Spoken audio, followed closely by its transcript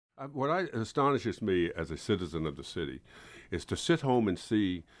What astonishes me as a citizen of the city is to sit home and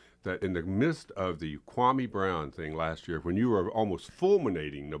see that in the midst of the Kwame Brown thing last year, when you were almost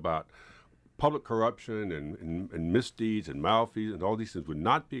fulminating about public corruption and misdeeds and malfeasance and all these things would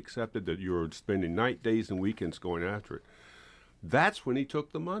not be accepted, that you were spending night, days, and weekends going after it, that's when he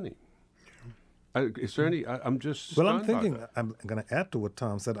took the money. Is there any? I'm just Well, stunned by that. I'm going to add to what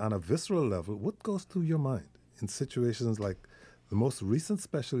Tom said on a visceral level. What goes through your mind in situations like the most recent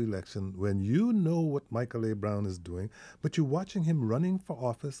special election when you know what Michael A. Brown is doing, but you're watching him running for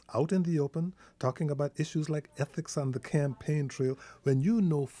office out in the open, talking about issues like ethics on the campaign trail, when you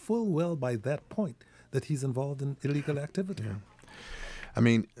know full well by that point that he's involved in illegal activity? Yeah. I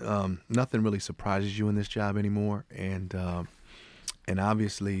mean, nothing really surprises you in this job anymore, and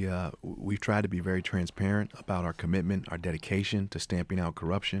obviously, we've tried to be very transparent about our commitment, our dedication to stamping out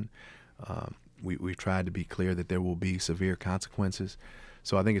corruption. We've tried to be clear that there will be severe consequences.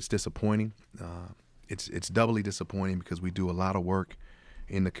 So I think it's disappointing. It's doubly disappointing because we do a lot of work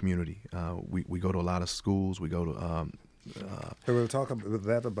in the community. We go to a lot of schools. We go to we'll talk with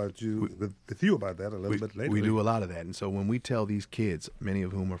that about you, with you about that a little bit later. We do a lot of that. And so when we tell these kids, many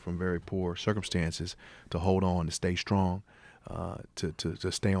of whom are from very poor circumstances, to hold on, to stay strong,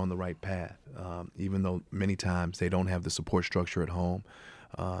 to stay on the right path, even though many times they don't have the support structure at home.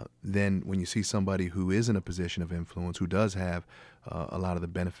 Then when you see somebody who is in a position of influence, who does have a lot of the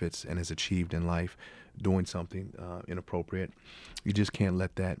benefits and has achieved in life doing something inappropriate, you just can't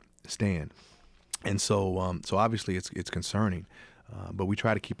let that stand. And so obviously it's concerning. But we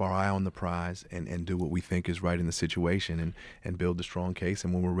try to keep our eye on the prize and do what we think is right in the situation and build a strong case.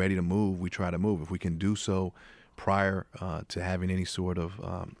 And when we're ready to move, we try to move. If we can do so prior to having any sort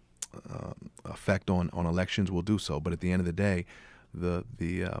of effect on elections, we'll do so. But at the end of the day, the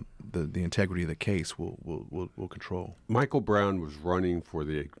integrity of the case will control. Michael Brown was running for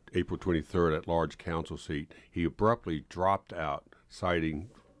the April 23rd at-large council seat. He abruptly dropped out, citing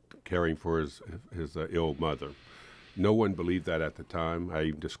caring for his ill mother. No one believed that at the time. I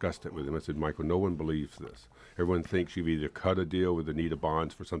even discussed it with him. I said, Michael, no one believes this. Everyone thinks you've either cut a deal with Anita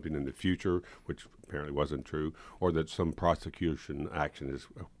Bonds for something in the future, which apparently wasn't true, or that some prosecution action is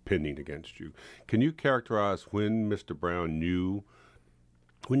pending against you. Can you characterize when Mr. Brown knew?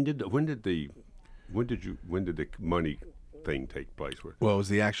 When did the money thing take place? Well, it was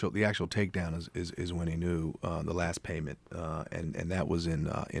the actual takedown is when he knew the last payment, and that was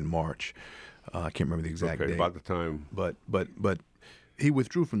in March. I can't remember the exact date. About the time. But he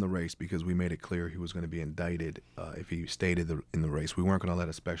withdrew from the race because we made it clear he was going to be indicted if he stayed in the race. We weren't going to let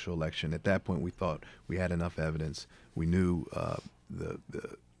a special election. At that point, we thought we had enough evidence. We knew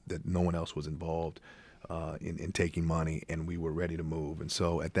that no one else was involved in taking money, and we were ready to move. And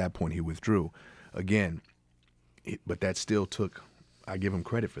so at that point, he withdrew. Again, but that still took, I give him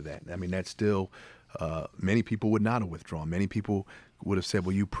credit for that. I mean, that still, many people would not have withdrawn. Many people would have said,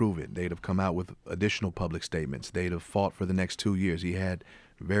 well, you prove it. They'd have come out with additional public statements. They'd have fought for the next 2 years. He had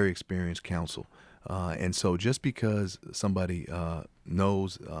very experienced counsel. And so just because somebody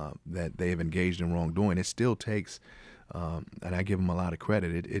knows that they have engaged in wrongdoing, it still takes, and I give him a lot of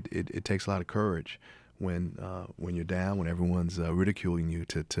credit, it takes a lot of courage when you're down, when everyone's ridiculing you,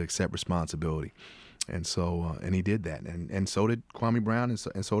 to accept responsibility. And so, and he did that, and so did Kwame Brown,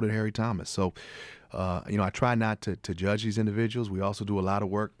 and so did Harry Thomas. So, I try not to judge these individuals. We also do a lot of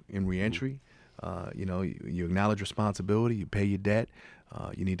work in reentry. You acknowledge responsibility, you pay your debt,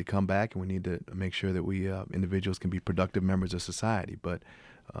 you need to come back, and we need to make sure that we individuals can be productive members of society. But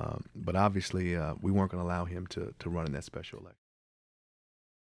obviously, we weren't going to allow him to run in that special election.